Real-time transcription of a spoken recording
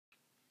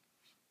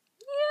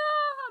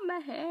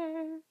my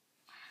hair.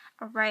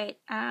 Alright,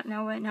 I don't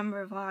know what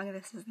number vlog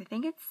this is. I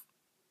think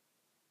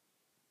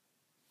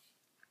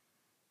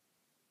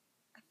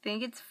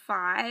it's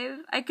 5.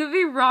 I could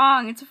be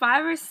wrong. It's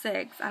 5 or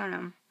 6. I don't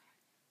know.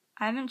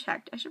 I haven't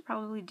checked. I should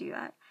probably do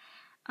that.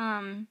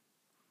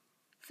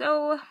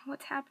 So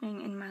what's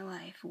happening in my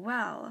life?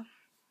 Well,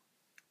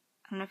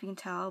 I don't know if you can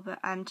tell, but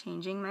I'm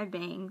changing my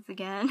bangs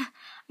again.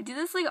 I do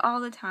this like all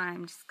the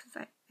time just because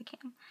I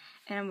can.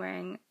 And I'm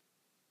wearing,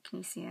 can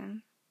you see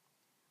him?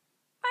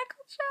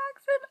 Michael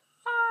Jackson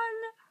on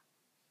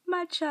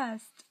my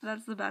chest.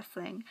 That's the best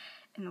thing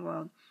in the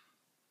world.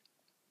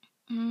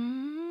 I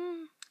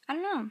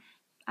don't know.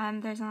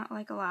 There's not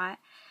like a lot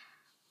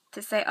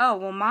to say. Oh,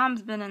 well,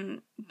 Mom's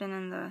been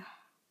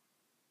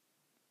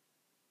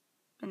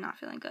not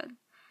feeling good.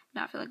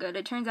 Not feeling good.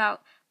 It turns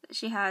out that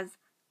she has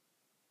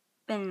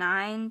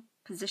benign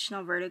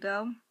positional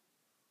vertigo,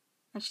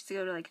 and she's to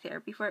go to like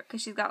therapy for it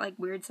because she's got like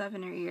weird stuff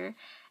in her ear,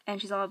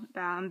 and she's all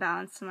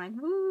unbalanced and like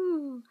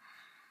woo.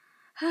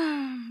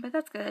 But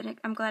that's good.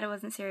 I'm glad it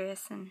wasn't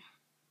serious, and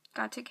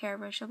God took care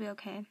of her. She'll be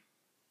okay.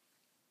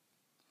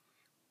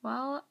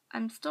 Well,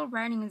 I'm still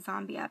writing a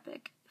zombie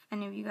epic. If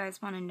any of you guys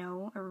want to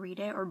know or read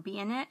it or be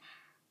in it,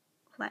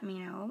 let me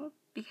know,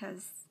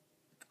 because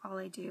it's all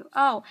I do.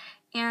 Oh,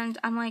 and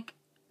I'm like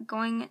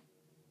going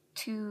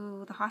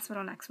to the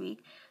hospital next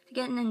week to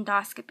get an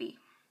endoscopy.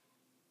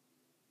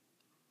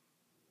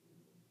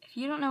 If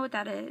you don't know what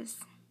that is,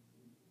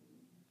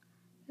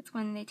 it's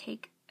when they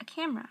take a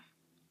camera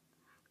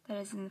that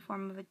is in the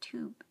form of a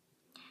tube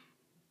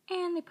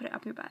and they put it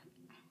up your butt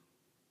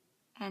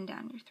and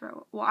down your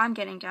throat. Well, I'm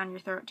getting down your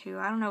throat too.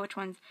 I don't know which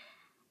one's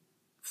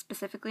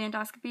specifically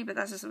endoscopy, but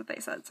that's just what they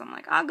said, so I'm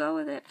like, I'll go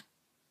with it.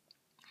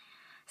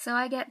 So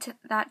I get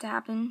that to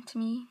happen to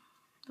me.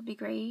 It'll be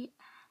great.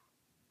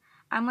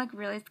 I'm like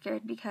really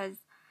scared because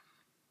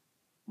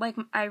like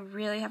I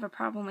really have a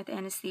problem with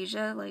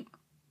anesthesia, like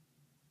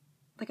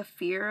a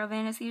fear of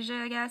anesthesia,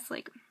 I guess,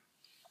 like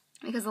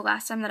because the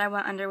last time that I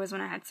went under was when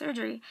I had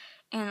surgery,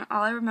 and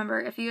all I remember,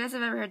 if you guys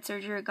have ever had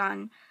surgery or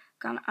gone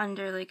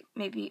under, like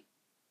maybe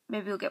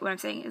you'll get what I'm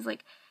saying, is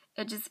like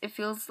it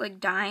feels like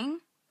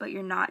dying, but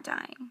you're not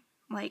dying.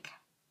 Like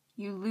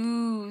you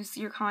lose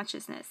your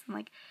consciousness and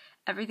like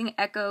everything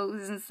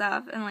echoes and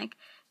stuff, and like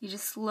you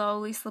just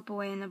slowly slip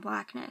away in the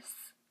blackness.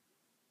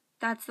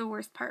 That's the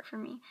worst part for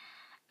me.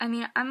 I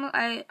mean, I'm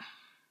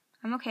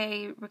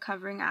okay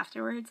recovering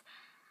afterwards,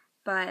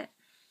 but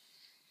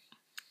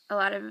a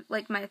lot of,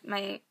 like,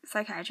 my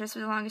psychiatrist for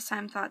the longest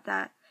time thought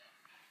that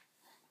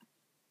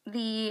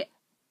the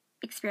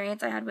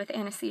experience I had with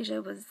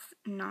anesthesia was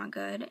not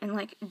good, and,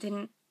 like,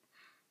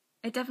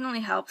 it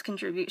definitely helped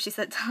contribute, she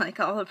said, to, like,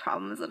 all the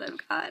problems that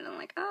I've got, and I'm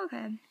like, oh,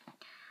 okay.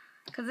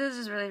 Because it was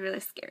just really, really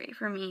scary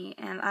for me,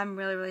 and I'm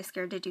really, really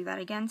scared to do that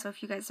again, so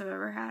if you guys have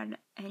ever had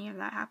any of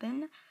that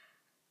happen,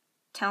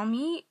 tell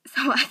me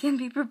so I can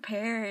be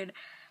prepared.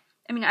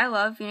 I mean, I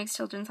love Phoenix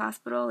Children's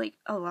Hospital, like,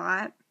 a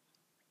lot.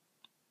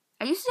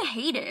 I used to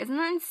hate it. Isn't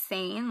that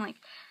insane? Like,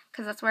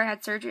 because that's where I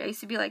had surgery. I used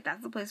to be like,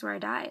 that's the place where I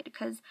died.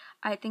 Because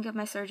I think of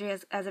my surgery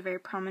as a very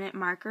prominent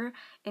marker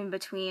in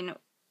between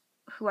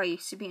who I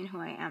used to be and who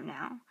I am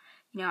now.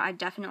 You know, I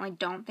definitely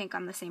don't think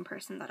I'm the same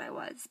person that I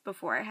was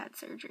before I had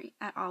surgery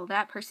at all.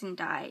 That person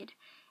died.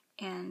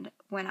 And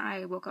when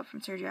I woke up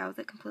from surgery, I was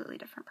a completely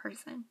different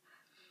person.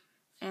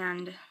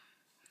 And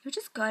which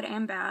is good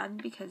and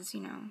bad because, you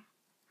know,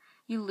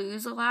 you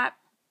lose a lot,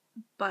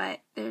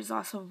 but there's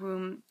also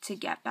room to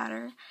get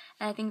better.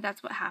 And I think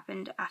that's what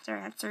happened after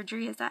I had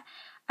surgery, is that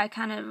I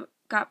kind of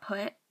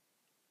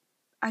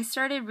I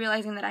started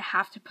realizing that I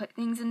have to put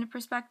things into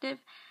perspective,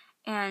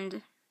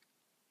 and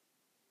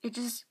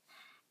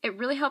it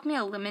really helped me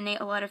eliminate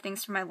a lot of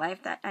things from my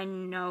life that I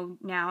know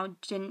now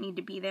didn't need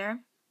to be there.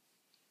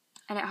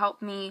 And it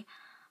helped me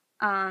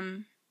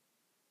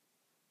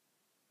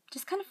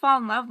just kind of fall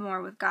in love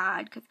more with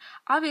God, because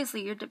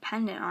obviously you're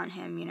dependent on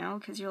Him, you know,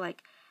 because you're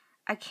like,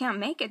 I can't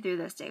make it through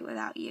this day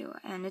without you,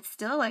 and it's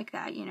still like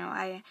that, you know.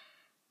 I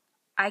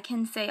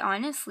can say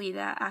honestly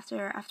that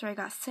after I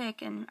got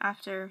sick and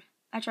after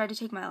I tried to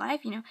take my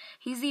life, you know,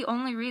 He's the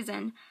only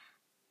reason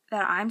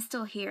that I'm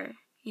still here,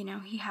 you know.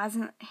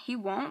 He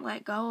won't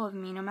let go of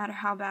me no matter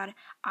how bad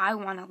I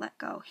want to let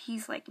go.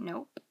 He's like,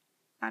 nope,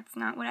 that's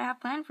not what I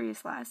have planned for you,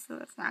 Celeste, so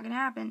that's not gonna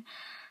happen.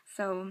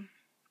 So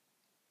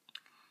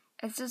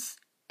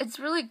it's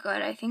really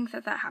good, I think,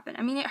 that happened.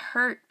 I mean, it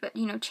hurt, but,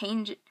 you know,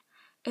 change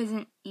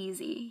isn't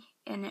easy,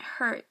 and it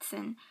hurts,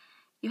 and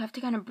you have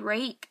to kind of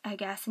break, I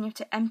guess, and you have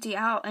to empty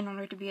out in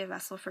order to be a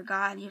vessel for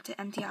God. You have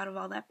to empty out of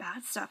all that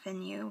bad stuff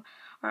in you,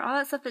 or all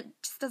that stuff that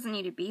just doesn't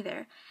need to be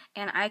there.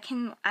 And I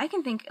can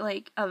think,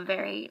 like, of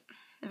very,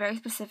 very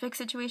specific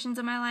situations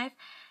in my life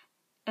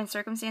and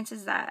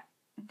circumstances that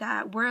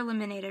were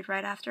eliminated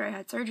right after I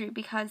had surgery,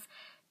 because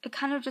it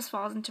kind of just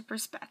falls into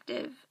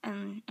perspective,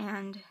 and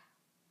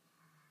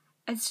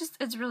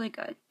it's really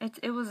good.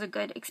 It was a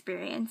good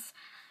experience.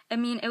 I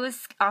mean, it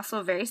was also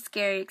a very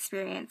scary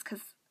experience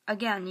because,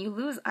 again,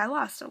 I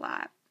lost a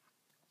lot.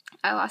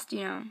 I lost,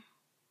 you know,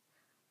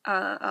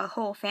 a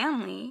whole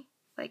family,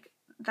 like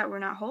that were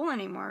not whole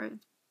anymore.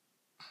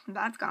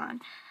 That's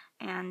gone.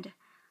 And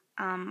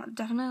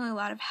definitely a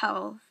lot of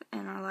health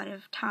and a lot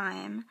of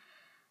time.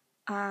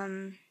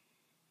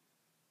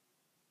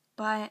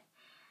 But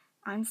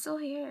I'm still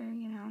here,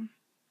 you know.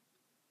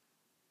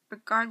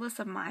 Regardless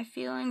of my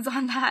feelings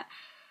on that,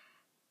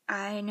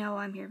 I know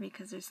I'm here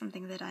because there's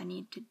something that I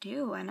need to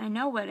do, and I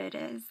know what it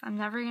is. I'm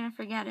never going to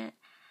forget it.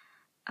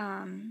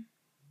 And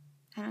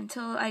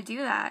until I do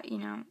that, you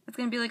know, it's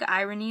going to be like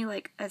irony,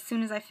 like, as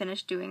soon as I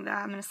finish doing that,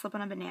 I'm going to slip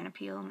on a banana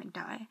peel and, like,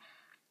 die.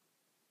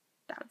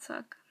 That would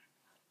suck.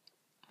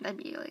 That'd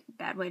be, like, a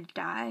bad way to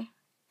die.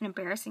 An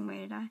embarrassing way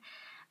to die.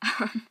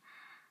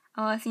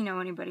 Unless you know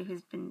anybody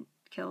who's been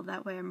killed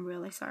that way, I'm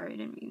really sorry. I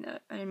didn't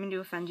mean to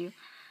offend you.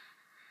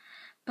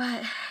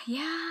 But,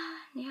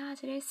 yeah,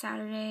 today's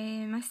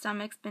Saturday. My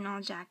stomach's been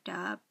all jacked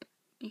up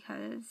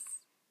because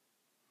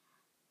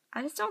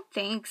I just don't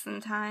think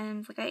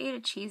sometimes. Like, I ate a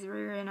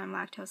cheeseburger and I'm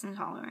lactose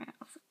intolerant.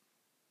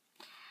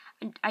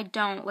 I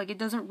don't. Like, it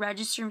doesn't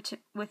register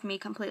with me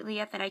completely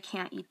yet that I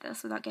can't eat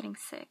this without getting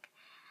sick.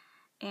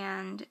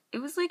 And it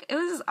was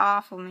just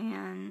awful,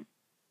 man.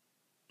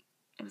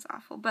 It was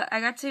awful. But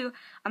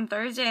on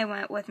Thursday, I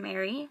went with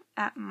Mary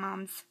at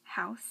Mom's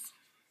house.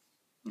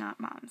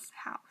 Not Mom's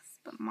house,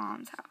 but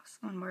Mom's house.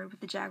 One word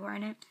with the Jaguar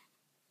in it.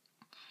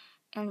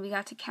 And we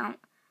got to count.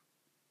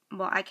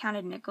 Well, I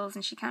counted nickels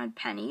and she counted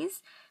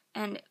pennies.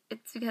 And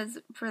it's because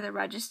for the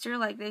register,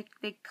 like,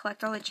 they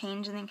collect all the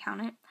change and then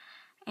count it.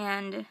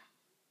 And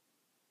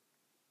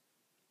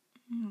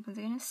what was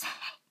I gonna say?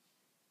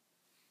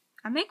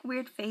 I make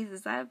weird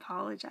faces. I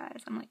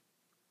apologize. I'm like,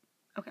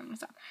 okay, I'm gonna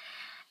stop.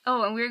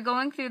 Oh, and we were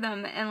going through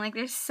them, and, like,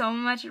 there's so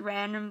much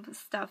random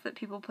stuff that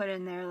people put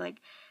in there.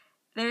 Like,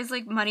 there's,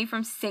 like, money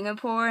from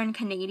Singapore and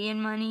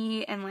Canadian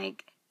money, and,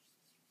 like,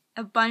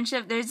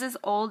 there's this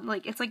old,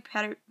 like, it's like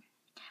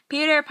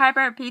Peter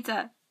Piper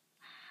pizza.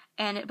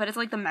 But it's,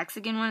 like, the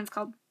Mexican one. It's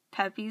called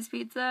Pepe's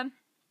Pizza.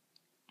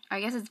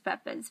 I guess it's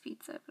Pepe's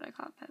Pizza, but I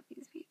call it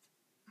Pepe's Pizza.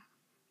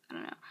 I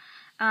don't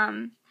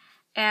know.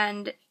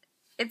 And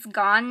it's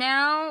gone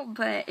now,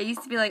 but it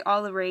used to be, like,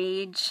 all the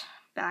rage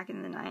back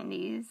in the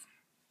 90s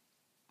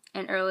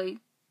and early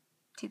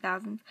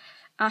 2000s.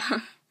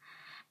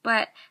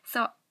 But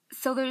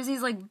so there's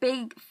these, like,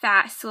 big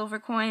fat silver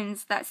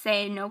coins that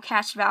say no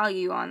cash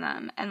value on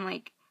them, and,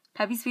 like,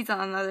 Pepe's Pizza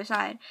on the other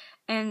side.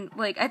 And,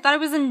 like, I thought it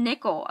was a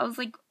nickel. I was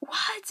like,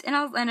 what? And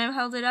I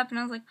held it up and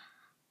I was like,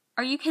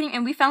 are you kidding?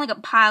 And we found, like,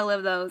 a pile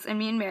of those, and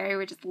me and Mary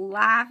were just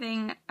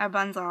laughing our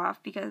buns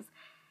off because,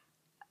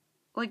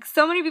 like,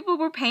 so many people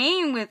were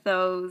paying with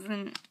those,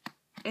 and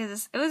it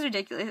was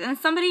ridiculous. And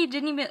somebody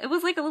it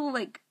was like a little,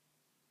 like,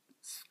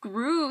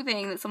 screw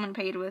thing that someone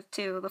paid with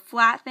too, the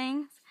flat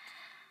things.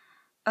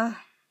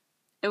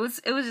 It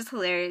was just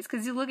hilarious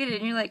because you look at it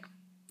and you're like,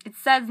 it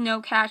says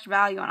no cash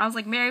value on. I was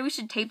like, Mary, we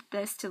should tape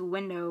this to the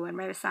window and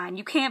write a sign.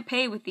 You can't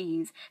pay with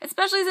these,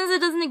 especially since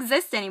it doesn't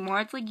exist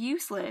anymore. It's, like,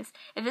 useless.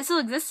 If it still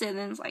existed,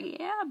 then it's like,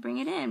 yeah, bring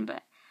it in.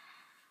 But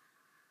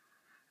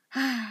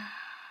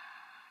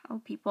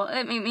oh, people.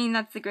 I mean,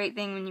 that's the great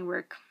thing when you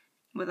work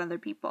with other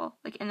people,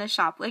 like in the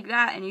shop like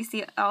that, and you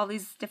see all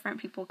these different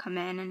people come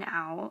in and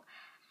out,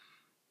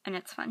 and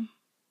it's fun.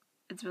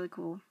 It's really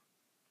cool.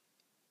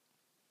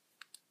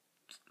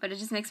 But it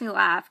just makes me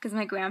laugh because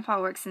my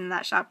grandpa works in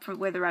that shop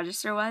where the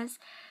register was,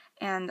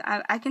 and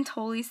I can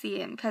totally see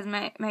him because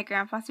my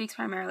grandpa speaks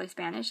primarily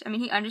Spanish. I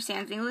mean, he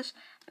understands English,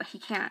 but he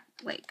can't,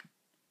 like,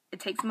 it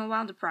takes him a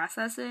while to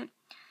process it,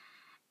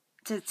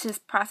 to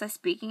process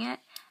speaking it,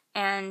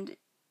 and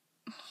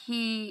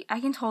I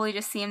can totally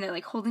just see him there,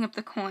 like, holding up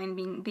the coin,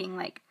 being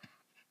like,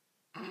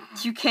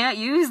 you can't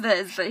use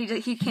this, but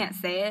he can't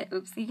say it.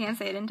 Oops, he can't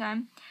say it in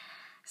time.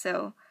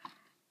 So,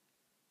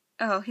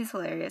 oh, he's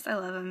hilarious. I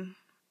love him.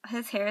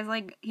 His hair is,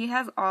 like, he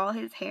has all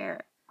his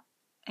hair,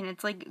 and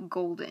it's, like,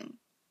 golden.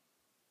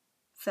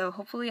 So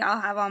hopefully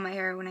I'll have all my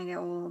hair when I get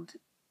old,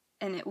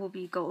 and it will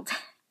be golden.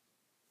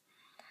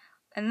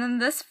 And then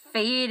this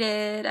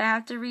faded. I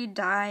have to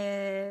re-dye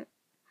it.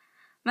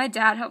 My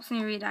dad helps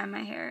me re-dye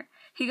my hair.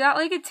 He got,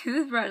 like, a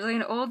toothbrush, like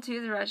an old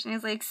toothbrush, and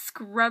he's, like,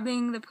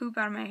 scrubbing the poop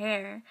out of my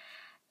hair.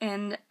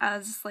 And I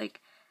was just,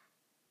 like,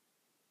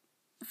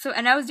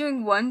 and I was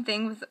doing one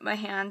thing with my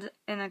hand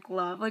in a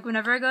glove. Like,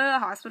 whenever I go to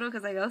the hospital,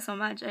 because I go so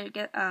much, I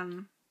get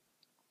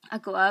a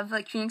glove.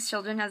 Like, Phoenix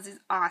Children has these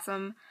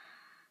awesome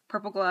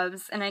purple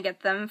gloves, and I get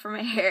them for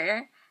my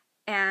hair.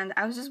 And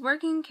I was just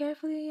working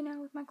carefully, you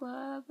know, with my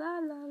glove, blah,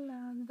 blah,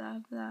 blah, blah,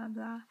 blah,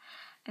 blah.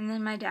 And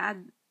then my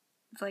dad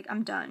was like,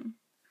 I'm done.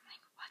 I'm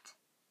like, what?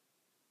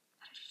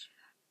 How did you do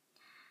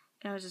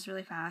that? And it was just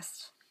really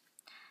fast.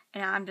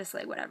 And I'm just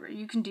like, whatever,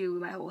 you can do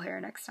my whole hair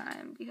next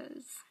time,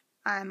 because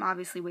I'm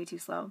obviously way too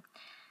slow.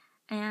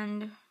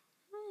 And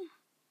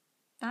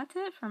that's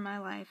it for my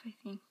life, I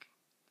think.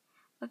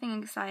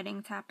 Nothing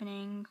exciting's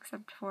happening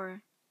except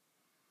for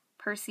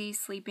Percy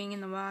sleeping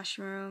in the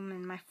washroom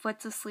and my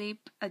foot's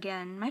asleep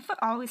again. My foot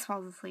always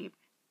falls asleep.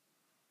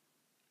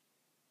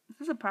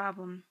 This is a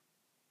problem.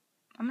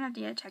 I'm gonna have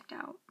to get it checked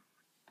out.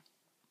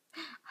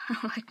 I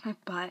like my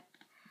butt.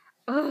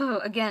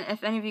 Ugh, again,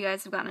 if any of you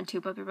guys have gotten a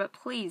tube up your butt,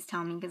 please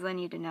tell me, because I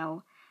need to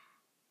know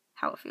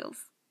how it feels.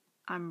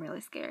 I'm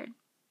really scared.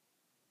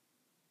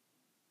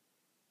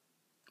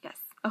 Yes.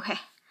 Okay.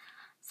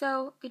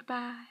 So,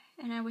 goodbye,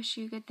 and I wish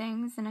you good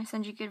things, and I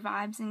send you good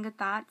vibes and good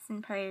thoughts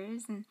and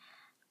prayers and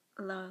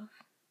love.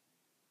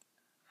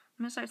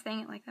 I'm gonna start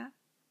saying it like that.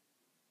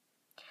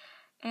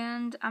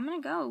 And I'm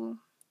gonna go,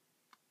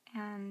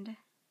 and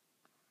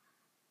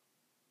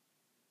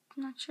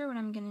I'm not sure what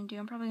I'm gonna do.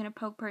 I'm probably gonna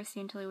poke Percy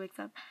until he wakes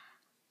up.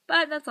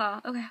 But that's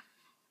all. Okay.